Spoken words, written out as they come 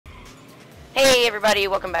Hey everybody,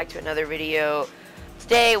 welcome back to another video.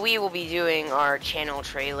 Today we will be doing our channel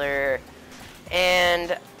trailer,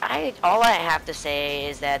 and all I have to say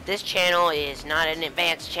is that this channel is not an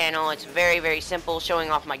advanced channel. It's very simple,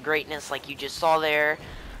 showing off my greatness like you just saw there.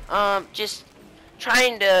 Just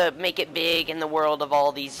trying to make it big in the world of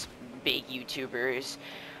all these big YouTubers.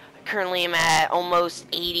 Currently I'm at almost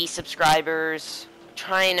 80 subscribers,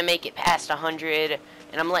 trying to make it past 100,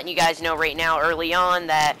 and I'm letting you guys know right now early on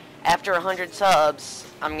that after 100 subs,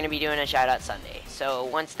 I'm going to be doing a Shout Out Sunday. So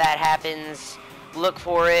once that happens, look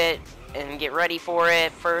for it and get ready for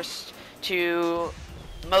it. First to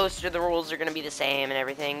most of the rules are going to be the same and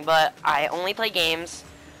everything, but I only play games.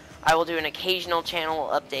 I will do an occasional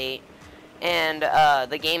channel update, and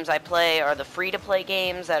the games I play are the free-to-play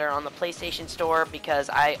games that are on the PlayStation Store because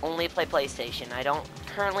I only play PlayStation. I don't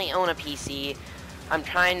currently own a PC. I'm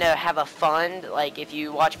trying to have a fund. Like, if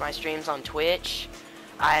you watch my streams on Twitch,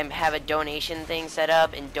 I have a donation thing set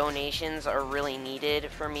up, and donations are really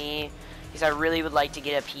needed for me because I really would like to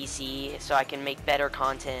get a PC so I can make better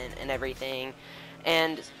content and everything,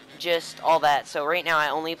 and just all that. So right now I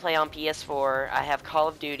only play on PS4. I have Call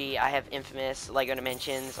of Duty, I have Infamous, LEGO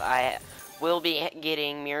Dimensions, I will be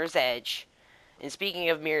getting Mirror's Edge. And speaking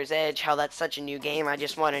of Mirror's Edge, how that's such a new game, I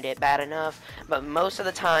just wanted it bad enough. But most of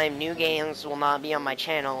the time, new games will not be on my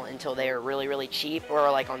channel until they are really cheap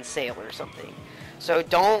or like on sale or something. So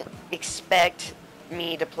don't expect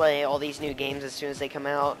me to play all these new games as soon as they come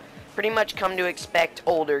out. Pretty much come to expect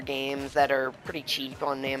older games that are pretty cheap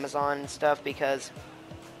on Amazon and stuff, because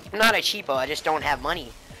I'm not a cheapo, I just don't have money.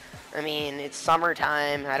 I mean, it's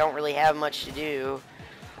summertime, I don't really have much to do.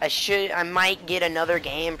 I might get another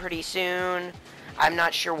game pretty soon. I'm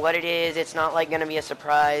not sure what it is. It's not like gonna be a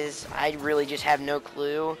surprise. I really just have no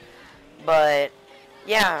clue. But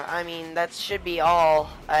yeah, I mean, that should be all.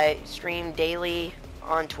 I stream daily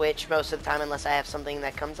on Twitch most of the time unless I have something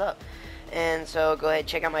that comes up. And so go ahead,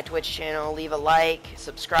 check out my Twitch channel, leave a like,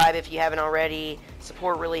 subscribe if you haven't already.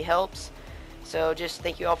 Support really helps. So just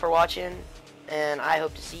thank you all for watching, and I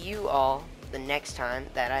hope to see you all the next time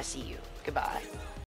that I see you. Goodbye.